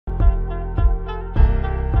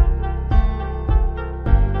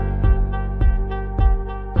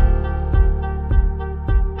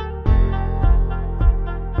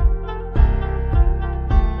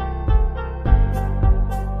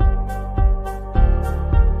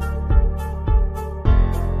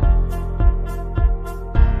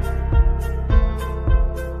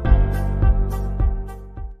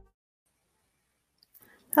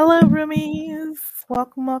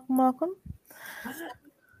Welcome, welcome, welcome.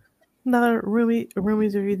 Another Roomies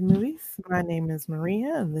Review the Movies. My name is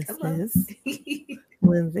Maria, and this Hello. is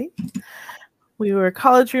Lindsay. We were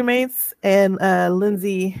college roommates, and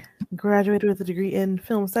Lindsay graduated with a degree in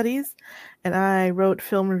film studies, and I wrote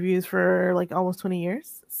film reviews for like almost 20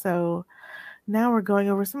 years. So now we're going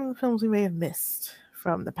over some of the films we may have missed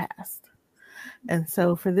from the past. And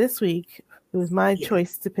so for this week, it was my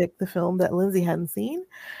choice to pick the film that Lindsay hadn't seen,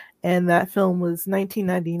 and that film was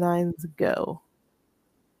 1999's Go.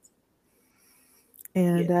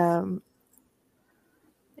 And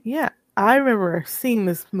yeah, I remember seeing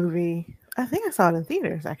this movie. I think I saw it in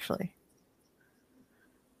theaters, actually.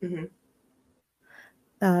 Mm-hmm.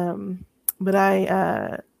 But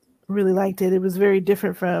I really liked it. It was very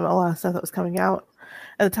different from a lot of stuff that was coming out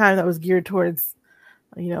at the time that was geared towards,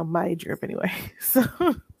 my age group anyway. So,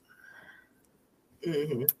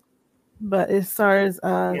 but it stars,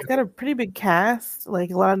 it's got a pretty big cast,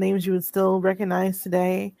 like a lot of names you would still recognize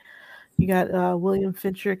today. You got William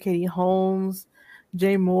Fincher, Katie Holmes,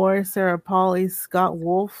 Jay Moore, Sarah Polley, Scott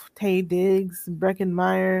Wolf, Taye Diggs, Breckin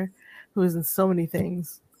Meyer, who was in so many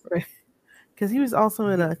things, right? Because he was also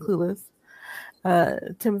in Clueless.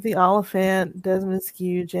 Timothy Oliphant, Desmond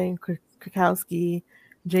Skew, Jane Krakowski,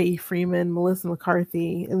 J.E. Freeman, Melissa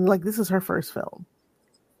McCarthy, and like this is her first film.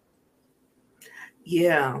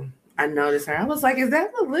 Yeah, I noticed her. I was like, "Is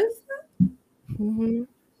that Melissa?" Mm-hmm.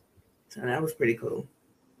 So that was pretty cool.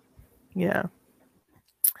 Yeah.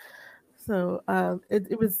 So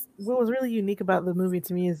it was what was really unique about the movie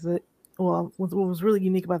to me is that what was really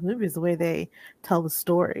unique about the movie is the way they tell the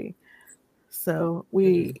story. So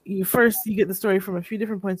you get the story from a few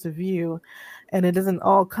different points of view, and it doesn't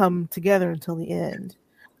all come together until the end,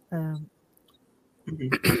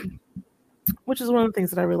 which is one of the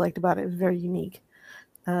things that I really liked about it. It was very unique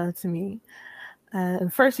to me.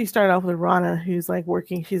 And first, you start off with Rana, who's like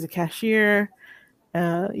working. She's a cashier,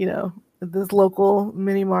 at this local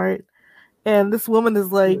mini mart, and this woman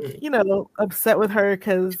is like, upset with her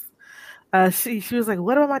because she was like,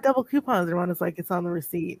 "What about my double coupons?" And Rana's like, "It's on the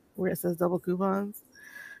receipt where it says double coupons."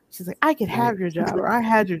 She's like, "I could have your job, or I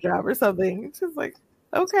had your job, or something." She's like,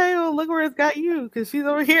 "Okay, well, look where it's got you," because she's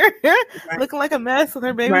over here looking like a mess with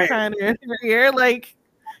her baby crying in her ear. Like,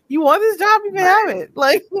 you want this job, you can have it.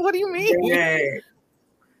 Like, what do you mean? Right.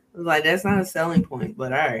 Like, that's not a selling point,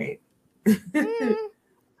 but all right.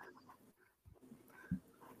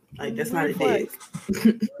 Like, that's not a dig.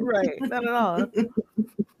 Right, not at all.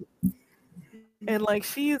 And like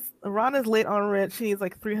Rana's late on rent. She needs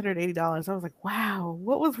like $380. I was like, wow,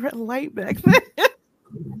 what was rent like back then?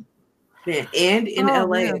 Yeah, and in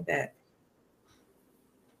LA at that.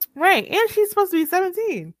 Right, and she's supposed to be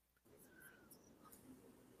 17.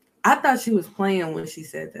 I thought she was playing when she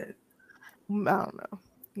said that. I don't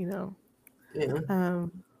know, Yeah.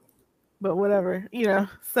 But whatever,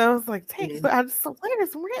 So I was like, dang, but I just so later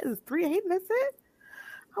some rent is $380. That's it.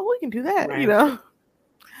 Oh, we can do that, right.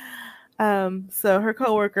 So her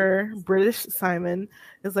coworker, British Simon,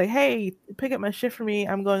 is like, "Hey, pick up my shift for me.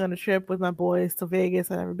 I'm going on a trip with my boys to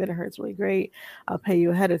Vegas. I've never been to her. It's really great. I'll pay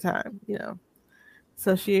you ahead of time."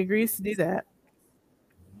 So she agrees to do that.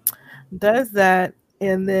 Does that,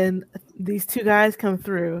 and then these two guys come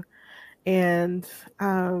through, and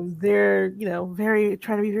they're very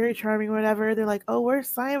trying to be very charming or whatever. They're like, "Oh, where's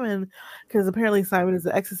Simon?" Because apparently Simon is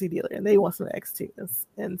an ecstasy dealer and they want some X too.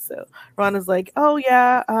 And so Rana's like, "Oh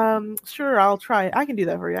yeah, sure, I'll try it. I can do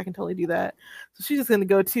that for you. I can totally do that." So she's just gonna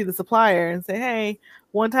go to the supplier and say, "Hey,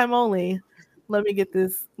 one time only, let me get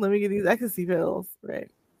these ecstasy pills,"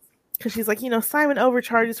 right? Because she's like, Simon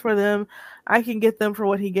overcharges for them. I can get them for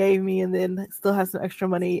what he gave me and then still have some extra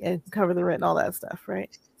money and cover the rent and all that stuff,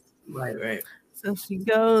 right? Right. So she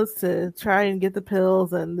goes to try and get the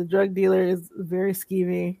pills, and the drug dealer is very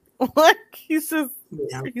skeevy. Like, he's so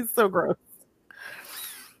gross.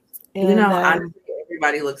 And, honestly,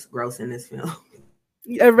 everybody looks gross in this film.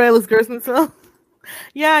 Everybody looks gross in this film?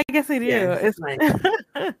 Yeah, I guess they do. Yeah, it's like,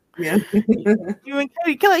 yeah. Even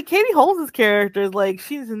Katie Holmes' character is like,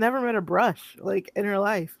 she's never met a brush, like, in her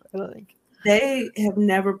life, I don't think. They have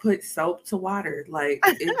never put soap to water. Like,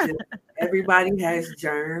 everybody has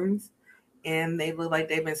germs, and they look like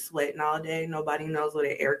they've been sweating all day. Nobody knows what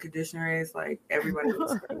an air conditioner is. Like, everybody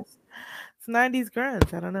looks gross. It's 90s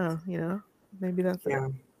grunge. I don't know. Maybe that's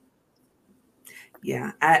it.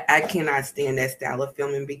 Yeah, I cannot stand that style of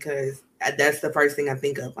filming because that's the first thing I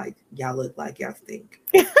think of. Like, y'all look like y'all stink.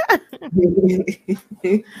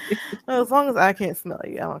 Well, as long as I can't smell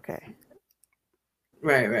you, I'm okay.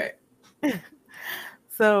 Right.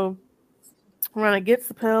 So Rana gets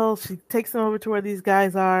the pills. She takes them over to where these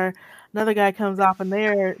guys are. Another guy comes off, and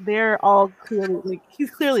they're all clearly like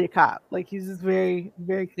he's clearly a cop. Like he's just very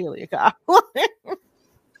very clearly a cop.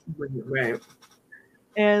 Right.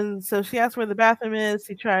 And so she asks where the bathroom is.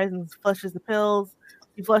 He tries and flushes the pills.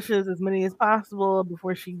 He flushes as many as possible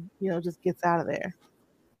before she, just gets out of there.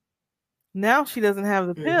 Now she doesn't have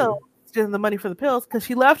the pills. She doesn't have the money for the pills because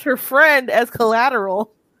she left her friend as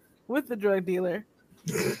collateral with the drug dealer.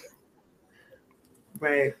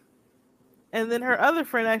 Right. And then her other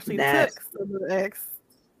friend actually took some of the X.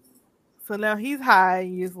 So now he's high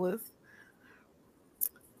and useless.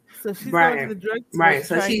 So she's going to the drug store. Right.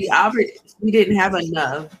 So she didn't have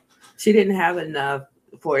enough. She didn't have enough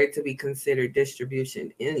for it to be considered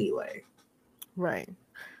distribution anyway. Right.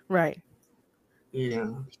 Right. You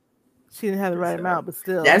know. She didn't have the right amount, but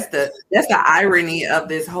still. That's the irony of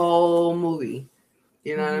this whole movie.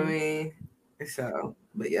 You know what I mean? So,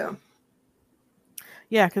 but yeah.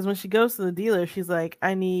 Yeah, because when she goes to the dealer, she's like,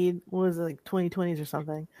 I need, what was it, like 2020s or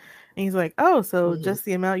something. And he's like, oh, so just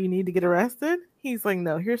the amount you need to get arrested? He's like,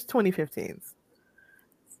 no, here's 2015s.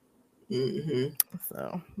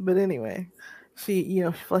 So, but anyway, she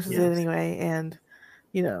flushes it anyway. And,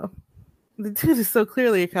 the dude is so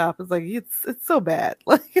clearly a cop. It's like, it's so bad.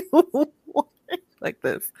 Like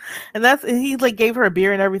this. And he like gave her a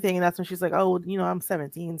beer and everything. And that's when she's like, oh, I'm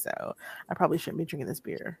 17. So I probably shouldn't be drinking this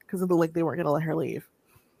beer. Because it looked like they weren't going to let her leave.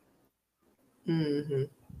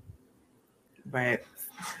 Right.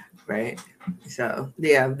 So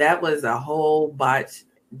yeah, that was a whole botched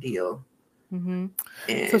deal. And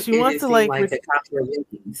so she wants to like the cops were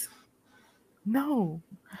Yankees. No,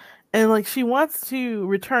 and like she wants to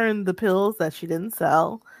return the pills that she didn't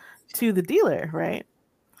sell to the dealer, right?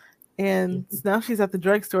 And now she's at the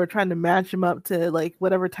drugstore trying to match them up to like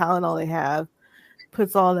whatever Tylenol they have.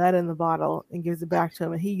 Puts all that in the bottle and gives it back to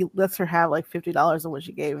him, and he lets her have like $50 of what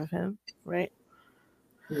she gave him, right?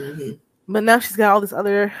 But now she's got all these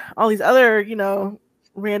other,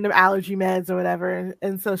 random allergy meds or whatever,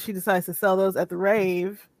 and so she decides to sell those at the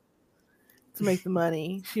rave to make the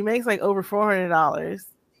money. She makes like over $400,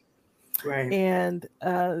 right? And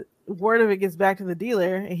word of it gets back to the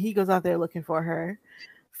dealer, and he goes out there looking for her,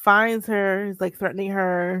 finds her, is like threatening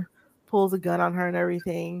her, pulls a gun on her and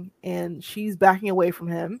everything, and she's backing away from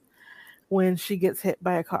him when she gets hit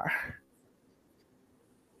by a car.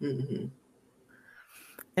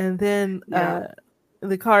 And then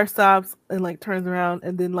the car stops and like turns around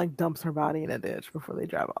and then like dumps her body in a ditch before they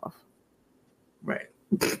drive off. Right.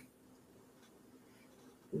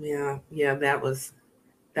 Yeah, that was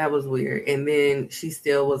weird. And then she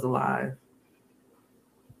still was alive.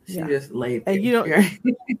 She just laid there.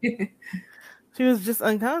 And she was just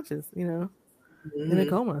unconscious, in a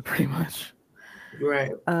coma, pretty much.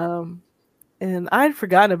 Right. And I'd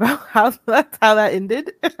forgotten about how that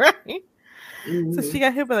ended, right? So she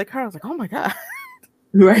got hit by the car. I was like, oh my God.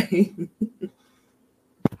 Right.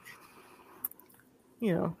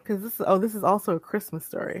 Because this is also a Christmas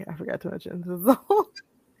story. I forgot to mention.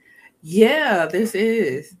 Yeah, this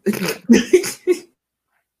is.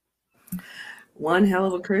 One hell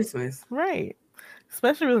of a Christmas. Right.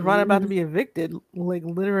 Especially with Ron about to be evicted, like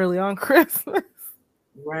literally on Christmas.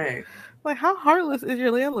 Right. Like, how heartless is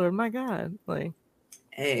your landlord? My God. Like,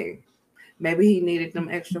 hey, maybe he needed them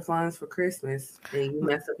extra funds for Christmas and you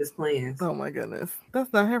messed up his plans. Oh my goodness.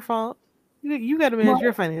 That's not her fault. You got to manage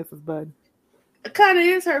your finances, bud. It kind of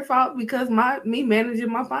is her fault because me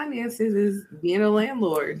managing my finances is being a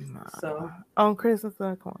landlord. So on Christmas,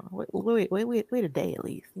 come on. Wait a day at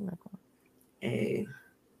least. Come on. Hey,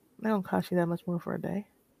 that don't cost you that much more for a day.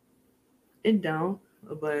 It don't,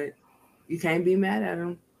 but you can't be mad at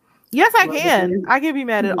him. Yes, I can. I can be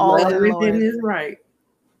mad at all. Well within his right.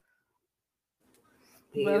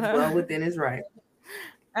 He is well within his right.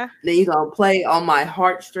 Then you gonna play on my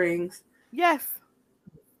heartstrings? Yes.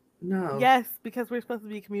 No. Yes, because we're supposed to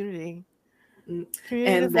be a community. And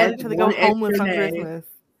that's to go homeless on Christmas.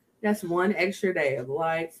 That's one extra day of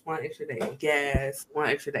lights, one extra day of gas, one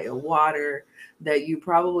extra day of water that you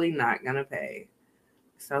probably not gonna pay.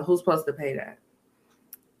 So who's supposed to pay that?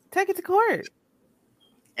 Take it to court.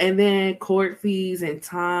 And then court fees and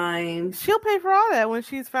time. She'll pay for all that when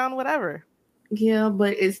she's found whatever. Yeah,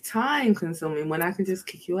 but it's time consuming when I can just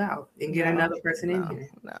kick you out and get another person in here.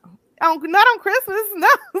 No. Not on Christmas. No,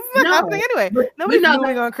 it's not happening anyway. Nobody's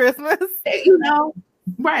moving on Christmas.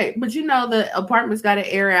 Right. But the apartments got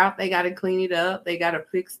to air out. They got to clean it up. They got to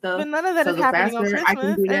fix stuff. But none of that is happening on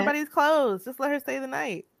Christmas. Everybody's closed. Just let her stay the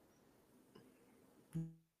night.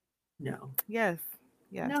 No. Yes.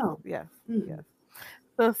 No. Yes. Yes.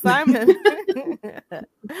 So Simon,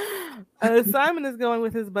 Simon is going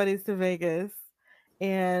with his buddies to Vegas,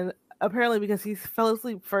 and apparently because he fell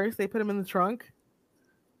asleep first, they put him in the trunk.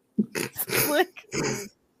 Like,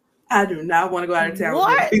 I do not want to go out of town with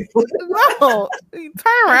what? them people. No,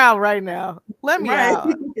 turn around right now. Let me Right.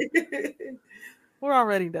 out. We're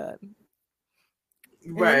already done.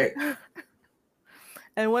 Right.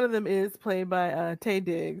 And one of them is played by Taye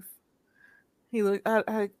Diggs. He look.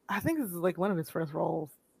 I think this is like one of his first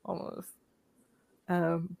roles, almost.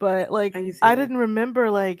 But like I didn't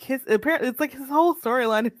remember like his apparently it's like his whole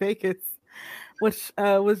storyline in Vegas, which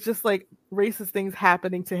was just like racist things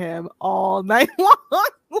happening to him all night long.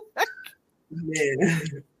 Yeah.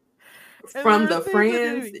 From the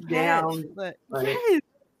friends down. But yes.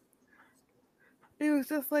 It was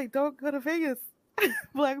just like, don't go to Vegas,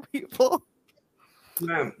 Black people.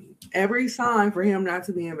 Every sign for him not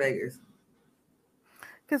to be in Vegas.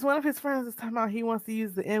 Because one of his friends is talking about he wants to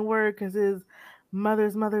use the N-word because his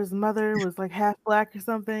mother's mother was like half Black or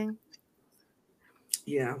something.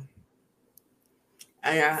 Yeah.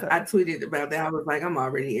 I tweeted about that. I was like, I'm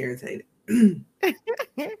already irritated. And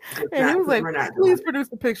he was like, please produce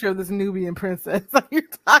a picture of this Nubian princess like you're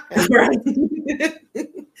talking. Right.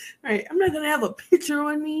 Right. I'm not going to have a picture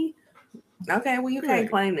on me. Okay, well, you can't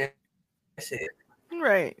claim that shit.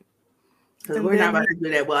 Right. Because we're not about to do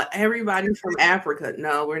that. Well, everybody's from Africa.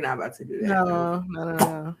 No, we're not about to do that. No.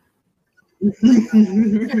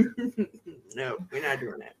 No, we're not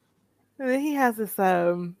doing that. And then he has this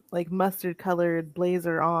like mustard colored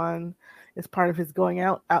blazer on as part of his going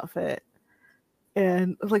out outfit.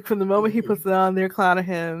 And like from the moment he puts it on, they're clowning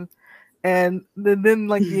him. And then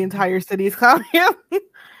like the entire city is clowning him.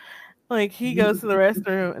 Like he goes to the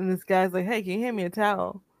restroom and this guy's like, hey, can you hand me a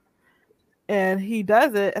towel? And he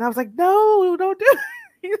does it. And I was like, no, don't do it.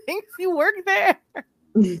 He thinks you work there.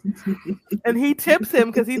 And he tips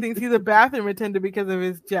him because he thinks he's a bathroom attendant because of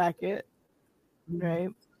his jacket. Right.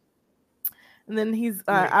 And then he's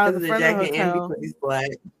out of the front of the hotel. And because he's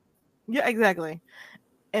Black. Yeah, exactly.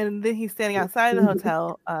 And then he's standing outside the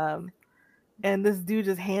hotel. And this dude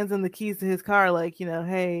just hands him the keys to his car, like, you know,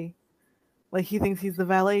 hey, like he thinks he's the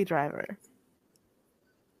valet driver.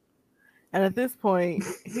 And at this point,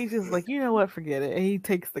 he's just like, you know what, forget it. And he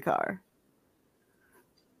takes the car.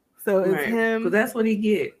 So it's him. Because that's what he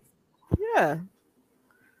gets. Yeah.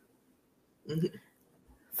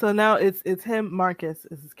 So now it's him, Marcus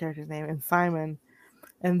is his character's name, and Simon.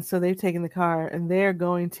 And so they've taken the car and they're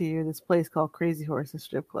going to this place called Crazy Horse, a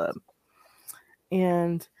strip club.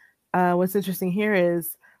 And what's interesting here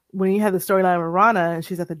is when you have the storyline with Rana and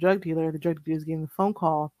she's at the drug dealer is getting the phone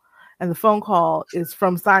call. And the phone call is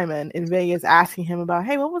from Simon in Vegas asking him about,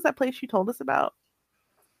 hey, what was that place you told us about?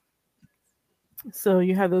 So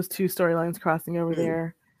you have those two storylines crossing over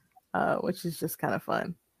there, which is just kind of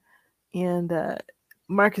fun. And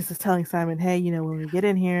Marcus is telling Simon, hey, you know, when we get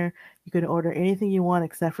in here, you can order anything you want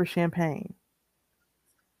except for champagne.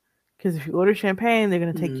 Because if you order champagne, they're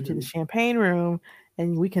going to take you to the champagne room,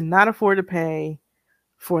 and we cannot afford to pay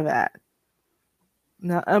for that.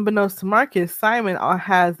 Now, unbeknownst to Marcus, Simon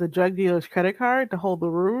has the drug dealer's credit card to hold the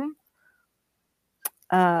room,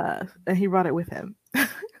 and he brought it with him.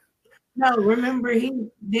 No, remember,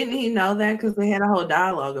 didn't he know that because they had a whole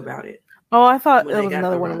dialogue about it. Oh, I thought it was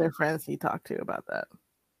another one of their friends he talked to about that.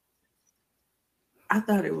 I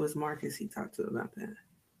thought it was Marcus he talked to about that.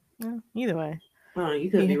 Yeah, either way. Well, you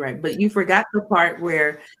could be right, but you forgot the part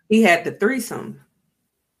where he had the threesome.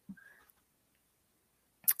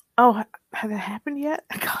 Oh, has it happened yet?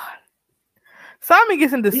 God, Simon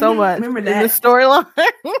gets into so much remember in the storyline.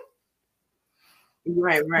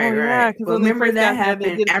 Right. Yeah, because remember that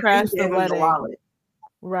happened. They did crash the wedding.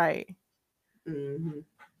 Right. Mm-hmm.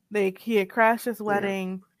 He had crashed his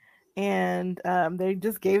wedding, and they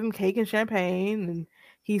just gave him cake and champagne, and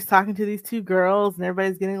he's talking to these two girls, and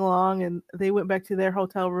everybody's getting along, and they went back to their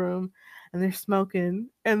hotel room, and they're smoking,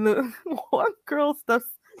 and the one girl stuffs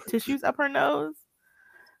tissues up her nose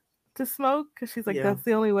to smoke because she's like, that's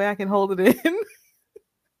the only way I can hold it in.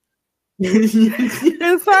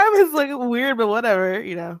 And Simon's like, weird, but whatever,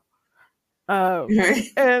 you know.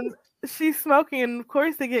 And she's smoking, and of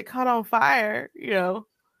course they get caught on fire, you know.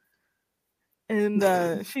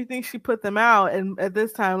 And she thinks she put them out, and at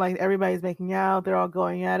this time, like, everybody's making out, they're all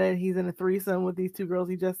going at it. He's in a threesome with these two girls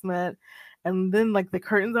he just met, and then like the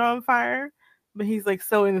curtains are on fire, but he's like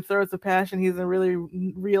so in the throes of passion, he doesn't really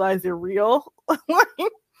realize they're real.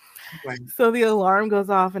 So the alarm goes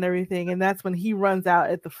off and everything, and that's when he runs out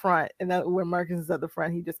at the front, and that when Marcus is at the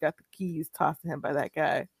front, he just got the keys tossed to him by that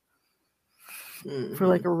guy for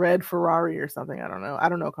like a red Ferrari or something. I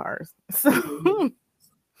don't know cars. So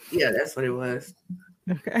yeah, that's what it was.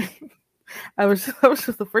 Okay, I was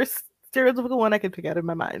just the first stereotypical one I could pick out in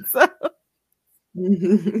my mind. So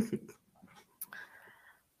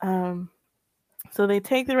So they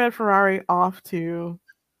take the red Ferrari off to,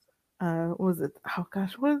 what was it? Oh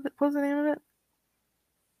gosh, what was the name of it?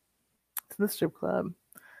 It's the strip club.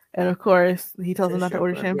 And of course, he tells them not to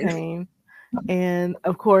order champagne. And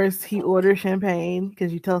of course, he orders champagne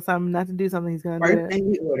because you tell Simon not to do something, he's going to do it. First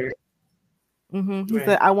thing he ordered. He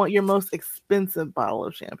said, I want your most expensive bottle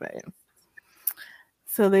of champagne.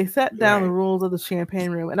 So they set down the rules of the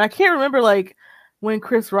champagne room. And I can't remember, like, when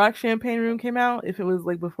Chris Rock's champagne room came out, if it was,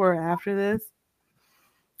 like, before or after this.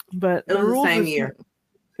 But it was the same year.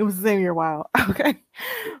 It was the same year. Wow. Okay.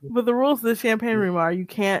 But the rules of the champagne room are you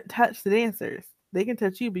can't touch the dancers. They can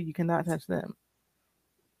touch you, but you cannot touch them.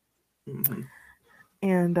 Mm-hmm.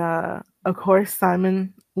 And of course,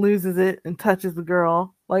 Simon loses it and touches the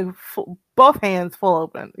girl, like both hands full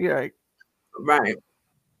open. You're like, right.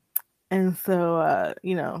 And so,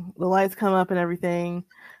 you know, the lights come up and everything.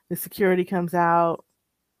 The security comes out.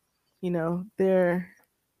 You know, they're.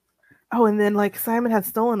 Oh, and then like Simon had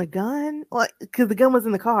stolen a gun, like because the gun was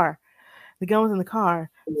in the car. The gun was in the car,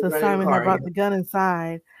 so Simon had brought the gun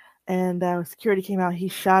inside, and security came out. He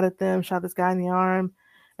shot at them, shot this guy in the arm,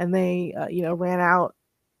 and they, you know, ran out,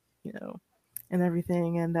 you know, and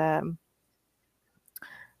everything. And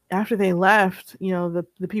after they left, you know,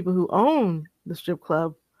 the people who own the strip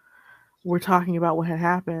club were talking about what had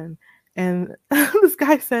happened, and this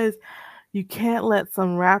guy says, "You can't let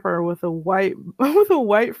some rapper with a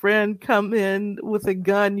white friend come in with a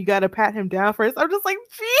gun. You got to pat him down first." I'm just like,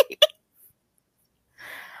 gee.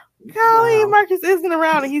 Golly, Marcus isn't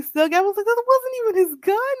around, and he still got. I was like, that wasn't even his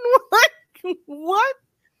gun. Like, what?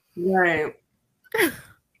 Right.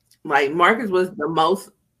 Like Marcus was the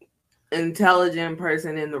most intelligent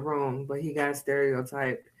person in the room, but he got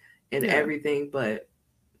stereotyped and everything. But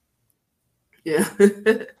yeah,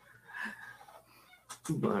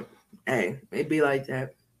 but hey, it'd be like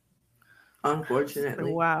that.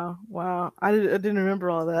 Unfortunately. Wow. I didn't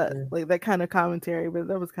remember all that, like that kind of commentary, but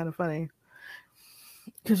that was kind of funny.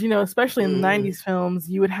 Because, you know, especially in the 90s films,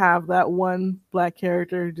 you would have that one black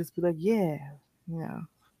character just be like, yeah, you know,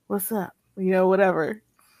 what's up? You know, whatever.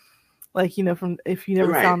 Like, you know, from if you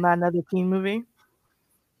never saw Not Another Teen Movie,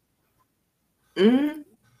 they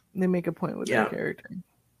make a point with that character.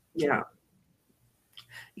 Yeah.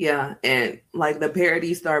 Yeah. And like the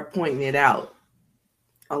parodies start pointing it out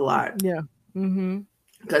a lot. Yeah.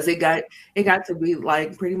 Because it got to be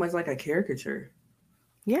like pretty much like a caricature.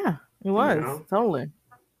 Yeah, it was. You know? Totally.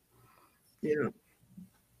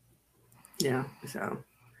 Yeah.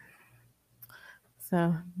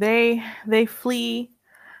 So they flee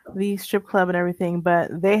the strip club and everything,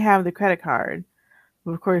 but they have the credit card.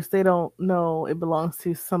 Of course, they don't know it belongs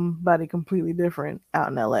to somebody completely different out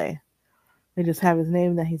in LA. They just have his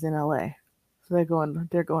name that he's in LA. So they're going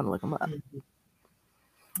to look him up.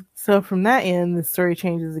 So from that end, the story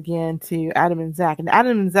changes again to Adam and Zach. And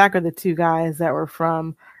Adam and Zach are the two guys that were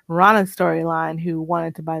from Rana's storyline who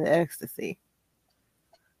wanted to buy the ecstasy.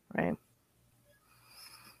 Right.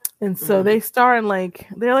 And so they star in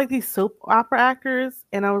they're like these soap opera actors.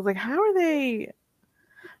 And I was like, how are they?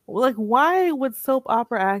 Like, why would soap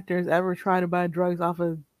opera actors ever try to buy drugs off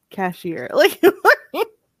a cashier? Like,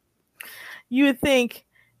 you would think,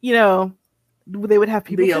 you know, they would have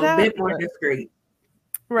people be a bit more discreet.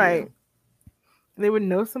 Right. Yeah. They would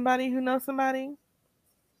know somebody who knows somebody.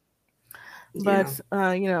 But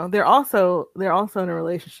you know, they're also in a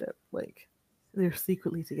relationship. Like, they're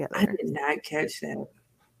secretly together. I did not catch that.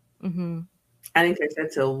 I didn't catch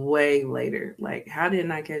that till way later. Like, how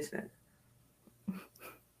didn't I catch that?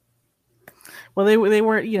 Well, they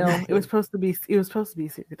weren't. You know, it was supposed to be a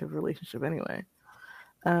secretive relationship anyway.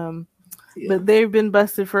 But they've been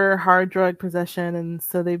busted for hard drug possession, and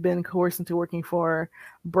so they've been coerced into working for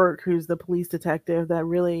Burke, who's the police detective that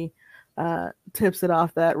really tips it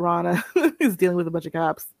off that Rana is dealing with a bunch of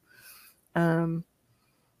cops.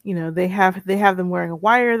 You know, they have them wearing a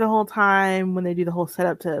wire the whole time when they do the whole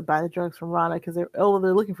setup to buy the drugs from Rana, because they're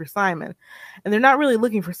looking for Simon, and they're not really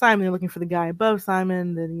looking for Simon. They're looking for the guy above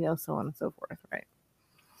Simon, then, you know, so on and so forth, right?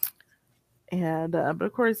 And but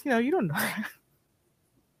of course, you know, you don't know.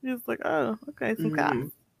 It's like, oh, okay, some cops,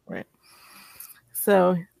 right?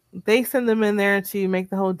 So they send them in there to make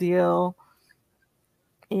the whole deal.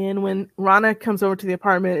 And when Rana comes over to the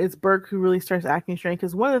apartment, it's Burke who really starts acting strange,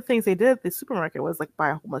 because one of the things they did at the supermarket was like buy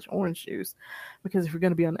a whole bunch of orange juice, because if you're going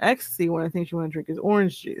to be on ecstasy, one of the things you want to drink is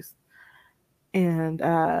orange juice. And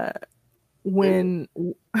when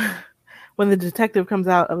the detective comes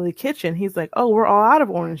out of the kitchen, he's like, "Oh, we're all out of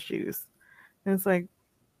orange juice," and it's like,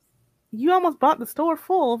 you almost bought the store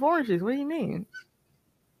full of orange juice. What do you mean?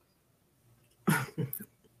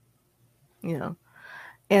 You know.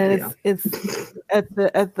 And Yeah. it's at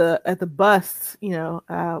the bus,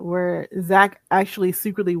 where Zach actually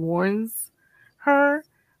secretly warns her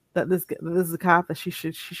that this is a cop, that she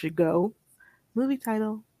should go. Movie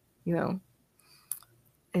title, you know.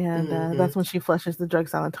 And Mm-hmm. that's when she flushes the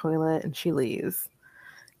drugs down the toilet and she leaves.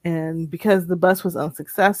 And because the bus was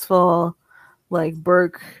unsuccessful, like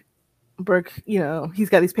Burke, he's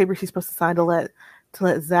got these papers he's supposed to sign to let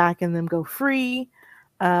Zach and them go free.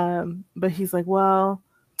 But he's like, well,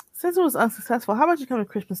 since it was unsuccessful, how about you come to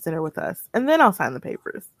Christmas dinner with us, and then I'll sign the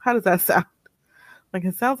papers? How does that sound? Like,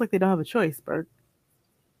 it sounds like they don't have a choice, Burke.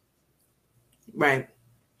 Right.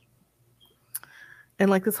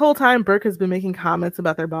 And like this whole time, Burke has been making comments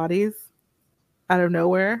about their bodies out of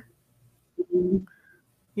nowhere.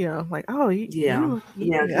 Mm-hmm. Like, oh, Yeah.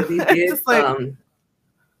 Yeah, yeah. because he It's did just like,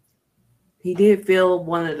 he did fill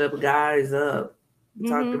one of the guys up.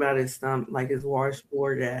 Talked mm-hmm. about his stomach, like his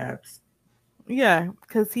washboard abs. Yeah,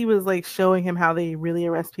 because he was like showing him how they really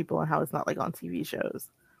arrest people and how it's not like on TV shows.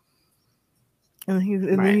 And then he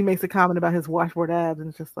Right. makes a comment about his washboard abs, and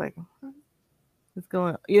it's just like, what's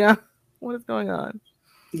going on? Yeah, what is going on?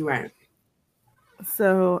 Right.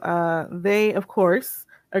 So they, of course,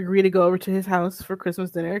 agree to go over to his house for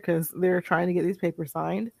Christmas dinner because they're trying to get these papers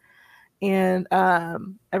signed. And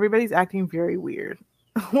everybody's acting very weird.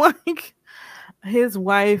 Like, his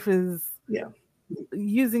wife is Yeah.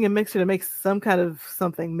 using a mixer to make some kind of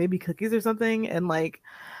something, maybe cookies or something. And like,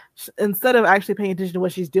 instead of actually paying attention to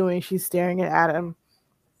what she's doing, she's staring at Adam,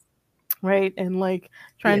 right? And like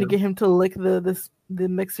trying to Yeah. get him to lick the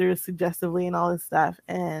mixer suggestively and all this stuff.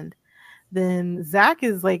 And then Zach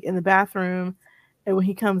is like in the bathroom, and when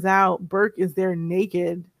he comes out, Burke is there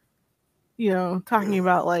naked, talking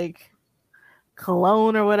about like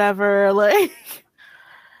cologne or whatever, like,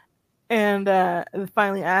 and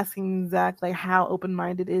finally asking Zach like how open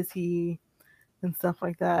minded is he and stuff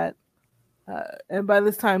like that. And by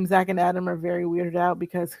this time, Zach and Adam are very weirded out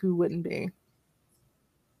because who wouldn't be?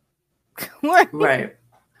 Right.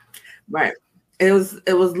 Right. It was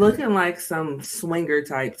looking like some swinger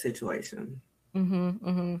type situation. Mm-hmm,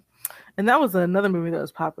 mm-hmm. And that was another movie that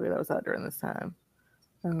was popular that was out during this time.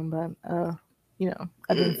 But I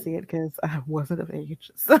didn't see it because I wasn't of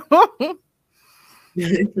age, so I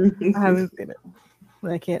haven't seen it.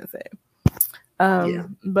 I can't say. Yeah.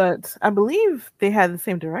 But I believe they had the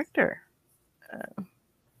same director.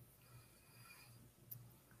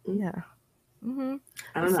 Yeah. Mm-hmm.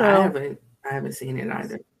 I don't know. So, I haven't seen it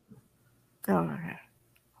either. oh, okay.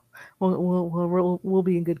 We'll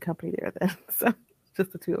be in good company there then. So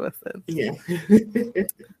just the two of us then. Yeah.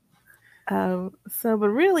 But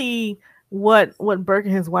really, what Burke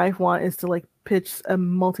and his wife want is to like pitch a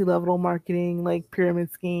multi-level marketing like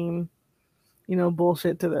pyramid scheme,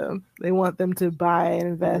 bullshit to them. They want them to buy and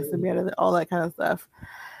invest and all that kind of stuff.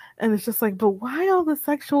 And it's just like, but why all the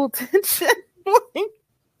sexual tension?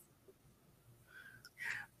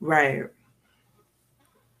 Right.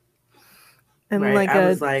 And right. like, I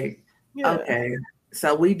was like, yeah. okay,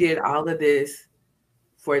 so we did all of this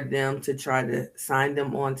for them to try to sign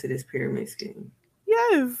them on to this pyramid scheme.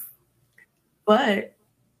 Yes. But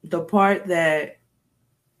the part that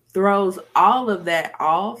throws all of that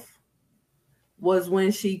off was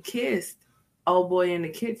when she kissed old boy in the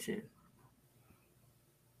kitchen.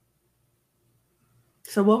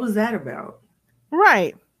 So what was that about?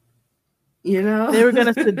 Right. They were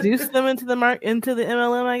going to seduce them into the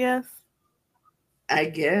MLM, I guess. I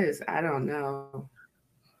guess. I don't know.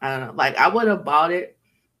 Like, I would have bought it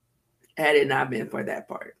had it not been for that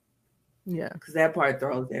part. Yeah. Because that part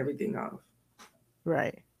throws everything off.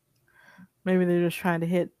 Right. Maybe they're just trying to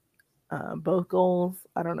hit both goals.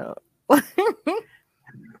 I don't know.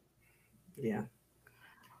 Yeah.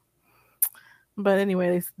 But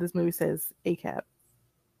anyway, this movie says ACAB.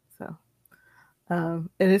 So, and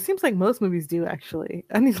it seems like most movies do, actually.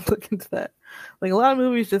 I need to look into that. Like, a lot of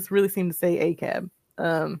movies just really seem to say ACAB.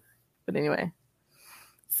 But anyway.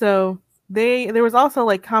 So there was also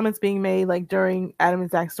like comments being made like during Adam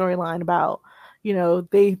and Zach's storyline about,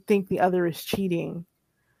 they think the other is cheating.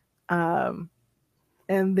 And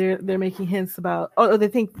they're making hints about, they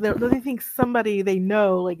think somebody they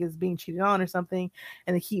know like is being cheated on or something,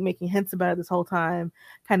 and they keep making hints about it this whole time,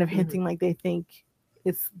 kind of hinting like they think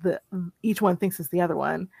it's each one thinks it's the other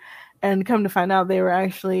one, and come to find out they were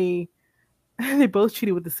actually they both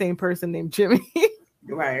cheated with the same person named Jimmy.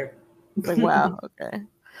 Right. It's like, wow, okay.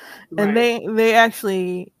 Right. And they're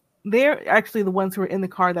actually the ones who were in the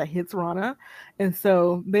car that hits Rana, and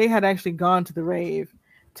so they had actually gone to the rave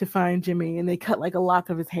to find Jimmy, and they cut like a lock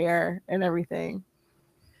of his hair and everything.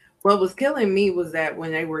 What was killing me was that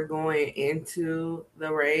when they were going into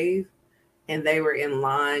the rave and they were in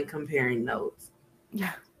line comparing notes.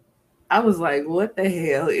 Yeah. I was like, what the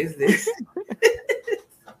hell is this?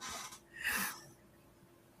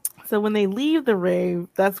 So when they leave the rave,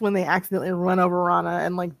 that's when they accidentally run over Rana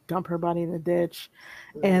and like dump her body in the ditch.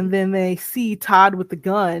 And then they see Todd with the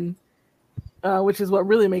gun, which is what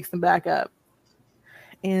really makes them back up.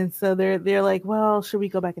 And so they're like, well, should we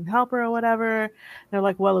go back and help her or whatever? And they're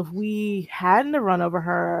like, well, if we hadn't have run over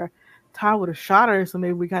her, Todd would have shot her, so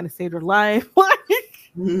maybe we kind of saved her life.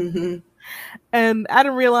 And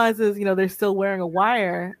Adam realizes, they're still wearing a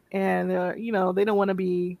wire, and they don't want to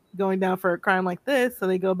be going down for a crime like this, so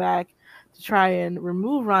they go back to try and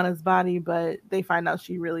remove Rana's body, but they find out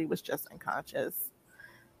she really was just unconscious.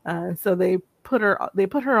 So they put her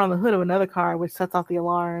on the hood of another car, which sets off the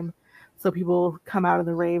alarm. So people come out of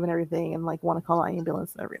the rave and everything, and like want to call an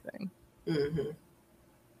ambulance and everything.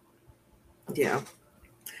 Yeah.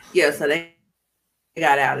 So they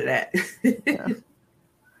got out of that. Yeah.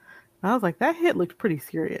 I was like, that hit looked pretty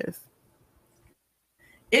serious.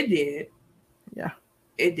 It did. Yeah.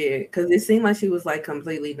 It did, because it seemed like she was like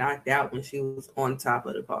completely knocked out when she was on top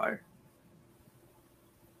of the car.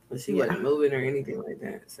 But she wasn't moving or anything like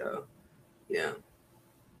that. So, yeah.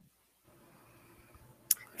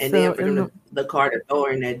 And then for the car to throw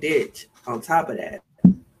her in that ditch on top of that.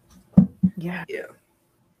 Yeah. Yeah.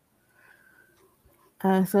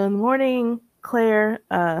 So in the morning, Claire,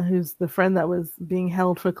 who's the friend that was being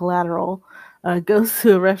held for collateral, goes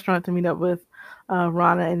to a restaurant to meet up with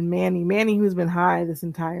Rana and Manny. Manny, who's been high this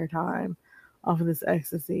entire time off of this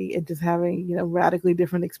ecstasy and just having, radically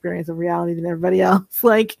different experience of reality than everybody else.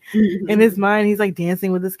 Like in his mind, he's like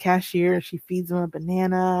dancing with his cashier. She feeds him a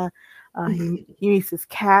banana. He meets his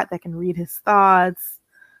cat that can read his thoughts.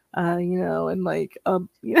 And like,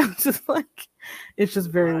 just like, it's just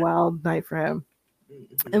very wild night for him.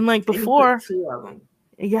 And like before, two of them.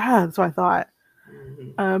 Yeah, that's what I thought.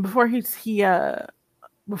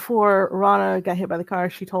 Before Rana got hit by the car,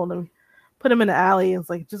 she told him, put him in the alley, and was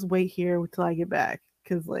like, just wait here until I get back,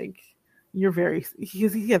 because like you're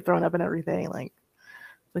he had thrown up and everything, like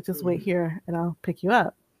just wait here and I'll pick you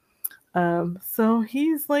up. So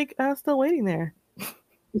he's like still waiting there.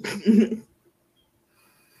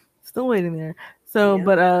 Still waiting there. So, yeah.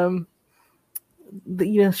 But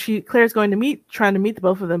Claire's trying to meet the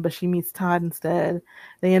both of them, but she meets Todd instead.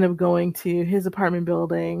 They end up going to his apartment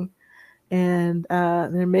building, and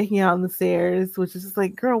they're making out on the stairs, which is just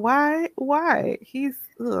like, girl, why? He's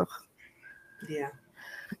ugh. Yeah.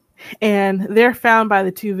 And they're found by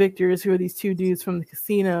the two victors, who are these two dudes from the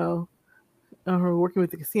casino, who are working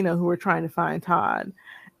with the casino, who are trying to find Todd,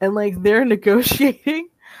 and like they're negotiating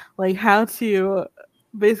like how to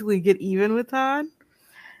basically get even with Todd,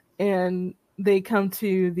 and they come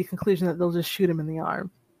to the conclusion that they'll just shoot him in the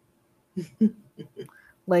arm.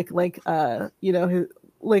 like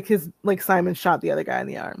Simon shot the other guy in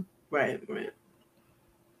the arm. Right.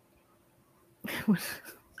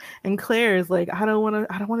 And Claire is like, I don't want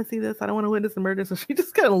to see this. I don't want to witness the murder. So she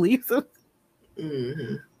just kind of leaves him.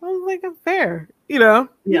 I was like, I'm fair. You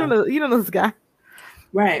don't know this guy.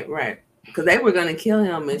 Right. Because they were going to kill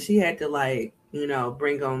him, and she had to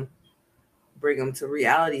bring him to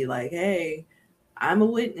reality. Like, hey, I'm a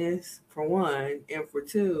witness for one, and for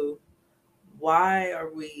two, why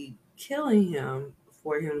are we killing him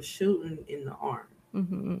for him shooting in the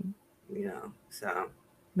arm? So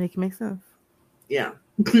make sense. Yeah.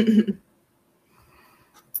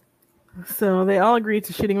 So they all agreed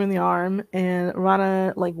to shooting him in the arm, and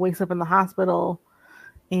Rana wakes up in the hospital,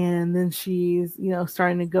 and then she's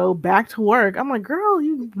starting to go back to work. I'm like, girl,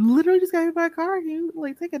 you literally just got hit by a car. You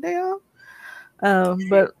take a day off.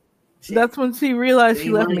 But that's when she realized she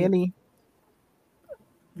left Manny.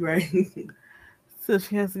 Right. So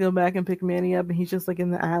she has to go back and pick Manny up, and he's just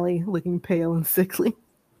in the alley looking pale and sickly.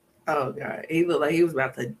 Oh God, he looked like he was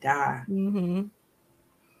about to die.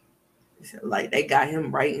 Like they got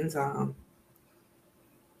him right in time.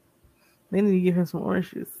 They need to give him some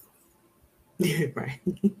orange juice. Right.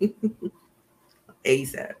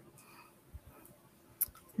 ASAP.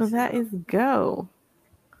 But that is Go.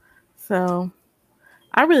 So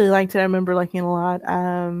I really liked it. I remember liking it a lot.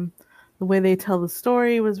 The way they tell the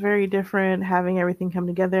story was very different. Having everything come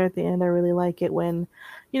together at the end, I really like it when,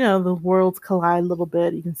 the worlds collide a little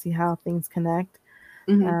bit. You can see how things connect.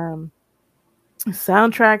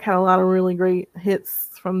 Soundtrack had a lot of really great hits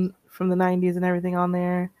from the 90s and everything on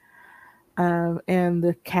there. And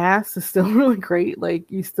the cast is still really great.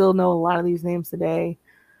 Like, you still know a lot of these names today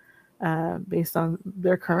based on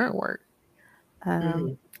their current work.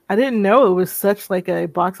 I didn't know it was such a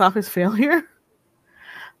box office failure.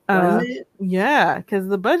 Was it? Yeah, because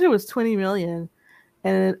the budget was $20 million,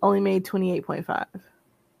 and it only made 28.5.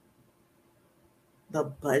 The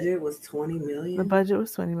budget was 20 The million. budget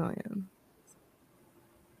was 20 million,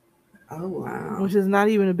 Oh wow! which is not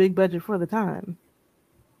even a big budget for the time.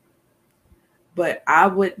 But I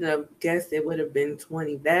wouldn't have guessed it would have been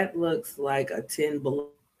 20. That looks like a 10 below.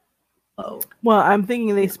 Well, I'm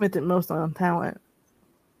thinking they spent it most on talent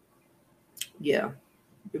Yeah,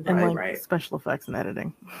 you're and probably like right. special effects and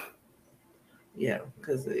editing. Yeah,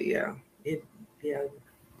 because yeah,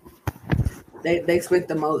 they spent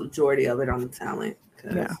the majority of it on the talent.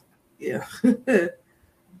 Yeah.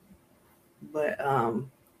 but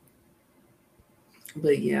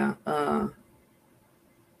but yeah, I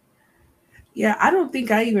don't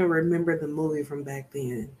think I even remember the movie from back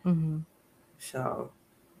then. Mm-hmm. So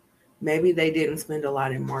maybe they didn't spend a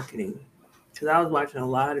lot in marketing because I was watching a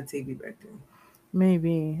lot of TV back then.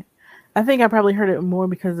 Maybe. I think I probably heard it more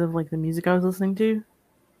because of like the music I was listening to.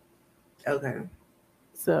 Okay.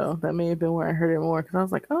 So that may have been where I heard it more because I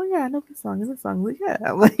was like, "Oh yeah, I know this song. This song." Like,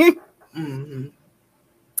 yeah, like, Mm-hmm.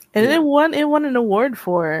 and it won an award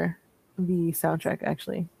for the soundtrack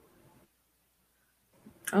actually.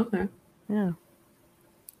 Okay. Yeah.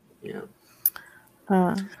 Yeah.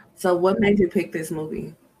 So what made you pick this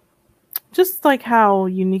movie? Just like how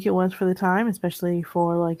unique it was for the time, especially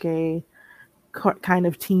for like a kind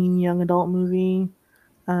of teen young adult movie.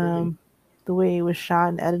 The way it was shot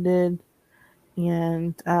and edited,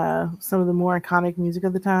 and some of the more iconic music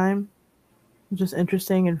of the time, just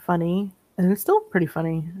interesting and funny, and it's still pretty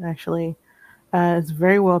funny actually. It's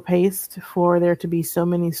very well paced for there to be so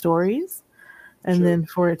many stories, and then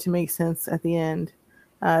for it to make sense at the end.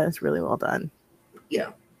 It's really well done.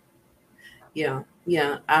 Yeah.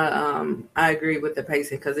 I agree with the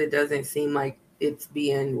pacing because it doesn't seem like it's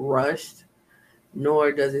being rushed,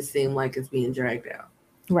 nor does it seem like it's being dragged out.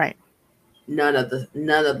 Right. None of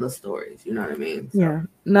the stories. You know what I mean? So, yeah.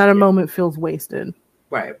 Not a moment feels wasted.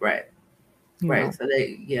 Right. Know. So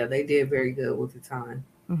they did very good with the time.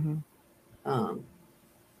 Mm-hmm.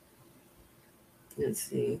 Let's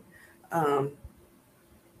see.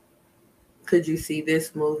 Could you see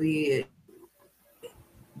this movie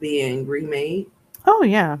being remade? Oh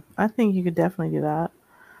yeah, I think you could definitely do that.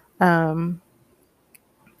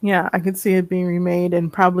 Yeah, I could see it being remade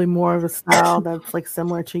and probably more of a style that's like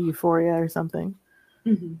similar to Euphoria or something.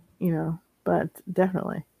 Mm-hmm. But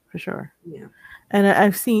definitely for sure. Yeah. And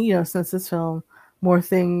I've seen, since this film, more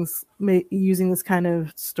things using this kind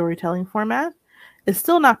of storytelling format. It's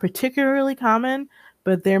still not particularly common,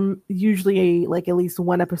 but they're usually like at least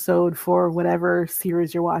one episode for whatever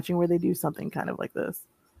series you're watching where they do something kind of like this.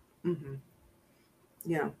 Mm-hmm.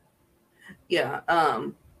 Yeah.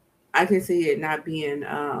 I can see it not being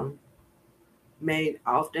made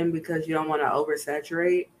often because you don't want to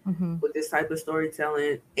oversaturate with this type of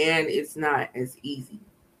storytelling, and it's not as easy.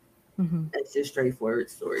 It's just straightforward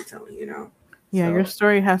storytelling, Yeah, so your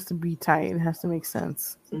story has to be tight. It has to make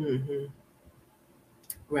sense.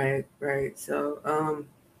 Right. So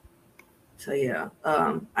yeah,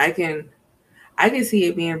 I can see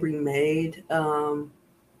it being remade.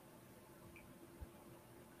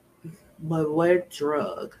 But what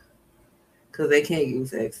drug? Because they can't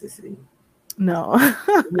use ecstasy. No,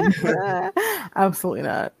 absolutely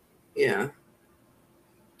not. Yeah,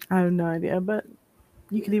 I have no idea, but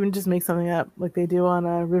you could even just make something up like they do on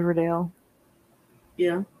Riverdale.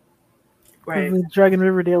 Yeah, right. The drug in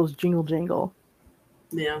Riverdale is Jingle Jangle.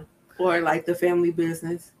 Yeah, or like The Family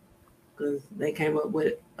Business, because they came up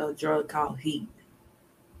with a drug called Heat.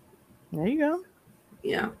 There you go.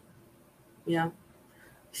 Yeah.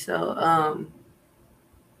 So,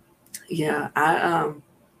 yeah, I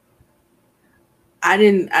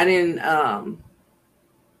didn't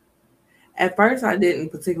at first I didn't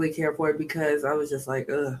particularly care for it because I was just like,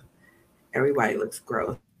 ugh, everybody looks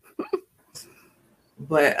gross.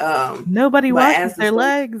 But nobody washes their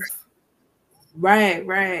legs. Right.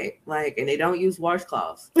 Like, and they don't use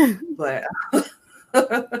washcloths. but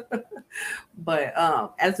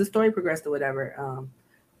as the story progressed or whatever,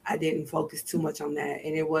 I didn't focus too much on that,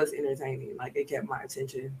 and it was entertaining. Like, it kept my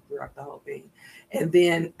attention throughout the whole thing. And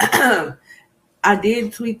then I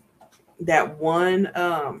did tweet that one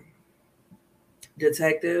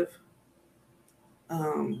detective.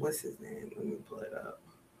 What's his name? Let me pull it up.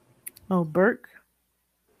 Oh, Burke.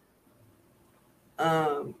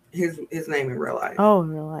 His name in real life. Oh, in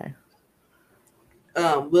real life.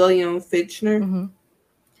 William Fichtner.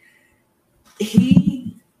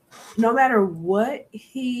 He, no matter what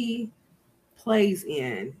he plays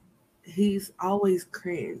in, he's always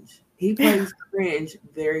cringe. He plays cringe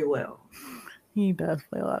very well. He does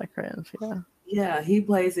play a lot of cringe, yeah. Yeah, he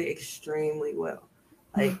plays it extremely well.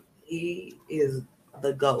 Like, he is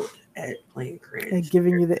the GOAT at playing And cringe.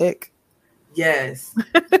 giving you the ick. Yes.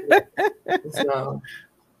 So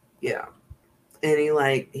yeah. And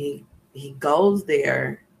he goes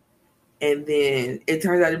there, and then it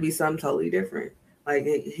turns out to be something totally different. Like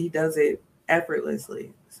he does it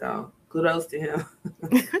effortlessly. So kudos to him.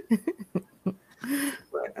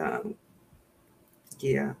 But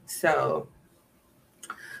yeah. So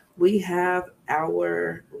we have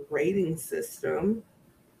our rating system,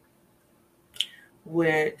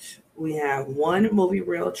 which we have 1 movie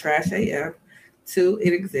real trash AF, 2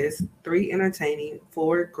 it exists, 3 entertaining,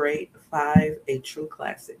 4 great, 5 a true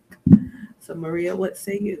classic. So Maria, what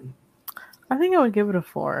say you? I think I would give it a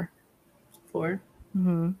 4. 4.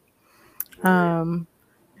 Mm-hmm. It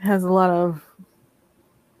has a lot of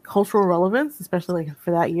cultural relevance, especially like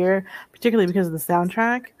for that year, particularly because of the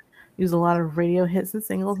soundtrack. Used a lot of radio hits and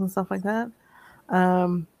singles and stuff like that.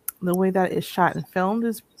 Um, the way that it's shot and filmed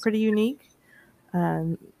is pretty unique.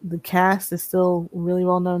 The cast is still really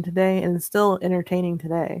well known today, and it's still entertaining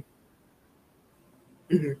today,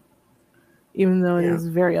 Mm-hmm. even though it Yeah. is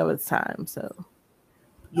very of its time. So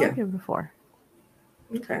Yeah. I'll give it a 4.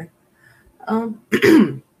 Okay.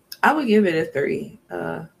 I would give it a 3.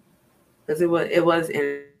 Because it was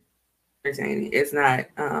entertaining. It's not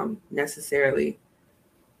necessarily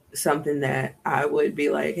something that I would be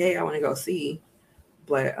like, hey, I want to go see,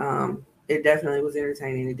 but it definitely was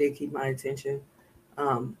entertaining. It did keep my attention.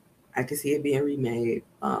 I could see it being remade,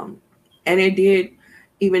 and it did,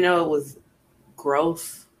 even though it was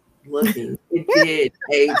gross looking, it did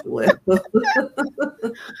age well.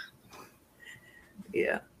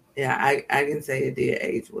 Yeah, yeah, I can say it did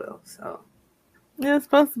age well. So Yeah, it's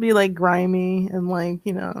supposed to be like grimy and like,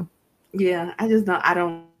 you know. yeah, I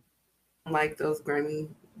don't like those grimy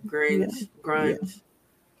Yeah. grunge,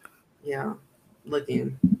 yeah,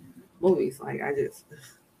 looking movies. Like I just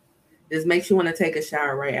makes you want to take a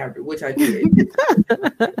shower right after, which I did.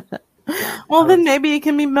 Yeah, Well, then maybe it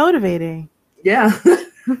can be motivating. yeah.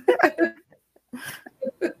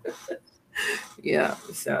 Yeah.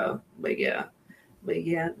 So, but yeah,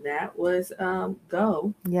 that was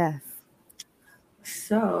Go. Yes.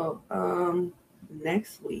 So,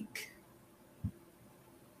 next week,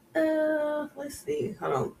 let's see.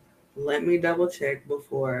 Hold on. Let me double check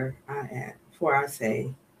before I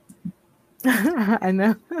say. I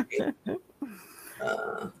know.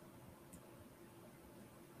 Uh,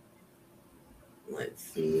 let's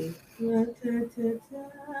see.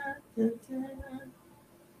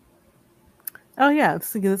 Oh yeah,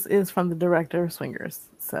 this is from the director of Swingers.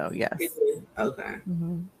 So yes. Okay.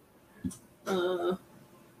 Mm-hmm. Uh,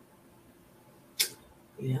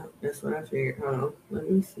 yeah, that's what I figured. Hold on. Let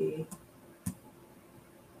me see.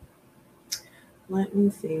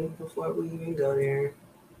 Before we even go there,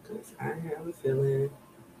 because I have a feeling.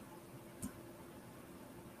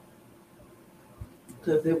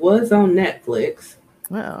 Because it was on Netflix,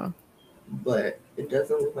 Oh. but it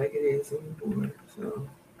doesn't look like it is anymore. So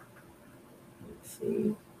let's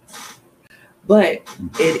see. But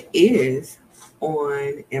it is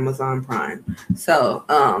on Amazon Prime. So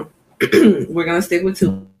we're gonna stick with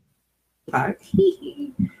Tupac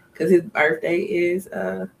because his birthday is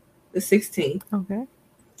the 16th. Okay.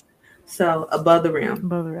 So Above the Rim.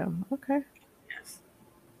 Above the Rim. Okay. Yes.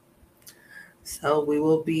 So we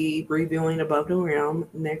will be reviewing Above the Rim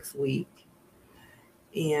next week.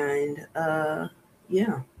 And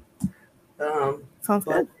yeah. Sounds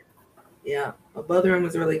good. Yeah, Above the Rim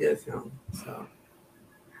was a really good film. So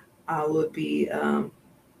I would be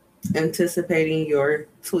anticipating your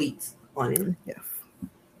tweets on it. Yes.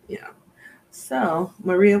 Yeah. So,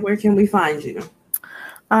 Maria, where can we find you?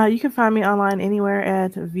 You can find me online anywhere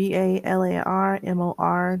at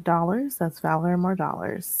VALARMOR dollars. That's Valor More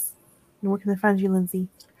Dollars. And where can they find you, Lindsay?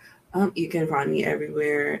 You can find me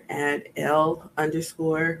everywhere at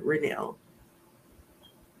L_Renell.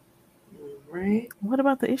 Right. What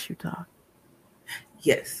about the issue talk?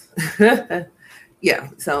 Yes. Yeah.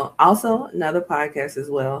 So also another podcast as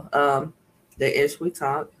well. The Ish We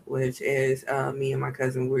Talk, which is me and my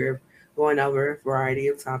cousin. We're going over a variety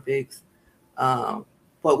of topics.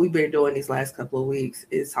 What we've been doing these last couple of weeks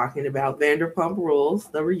is talking about Vanderpump Rules,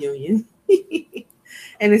 the reunion.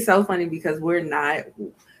 And it's so funny because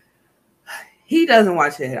he doesn't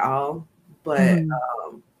watch it at all, but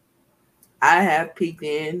I have peeked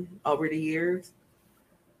in over the years.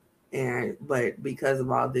 But because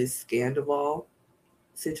of all this Scandival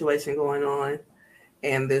situation going on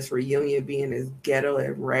and this reunion being as ghetto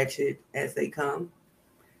and ratchet as they come,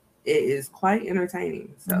 it is quite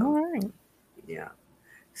entertaining. So, all right. Yeah.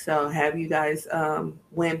 So have you guys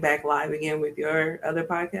went back live again with your other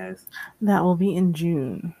podcast? That will be in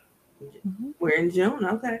June. We're in June.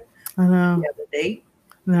 Okay. I know. You have a date?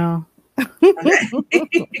 No.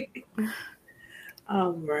 Okay.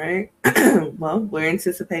 All right. Well, we're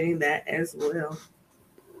anticipating that as well.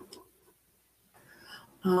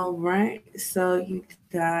 All right. So, you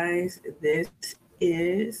guys, this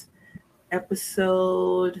is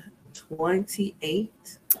episode 28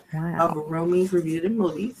 of Wow. Romy's Review the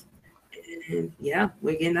Movies. And yeah,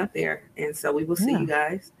 we're getting up there. And so we will see you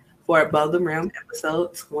guys for Above the Rim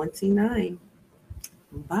episode 29.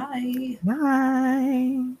 Bye.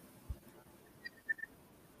 Bye.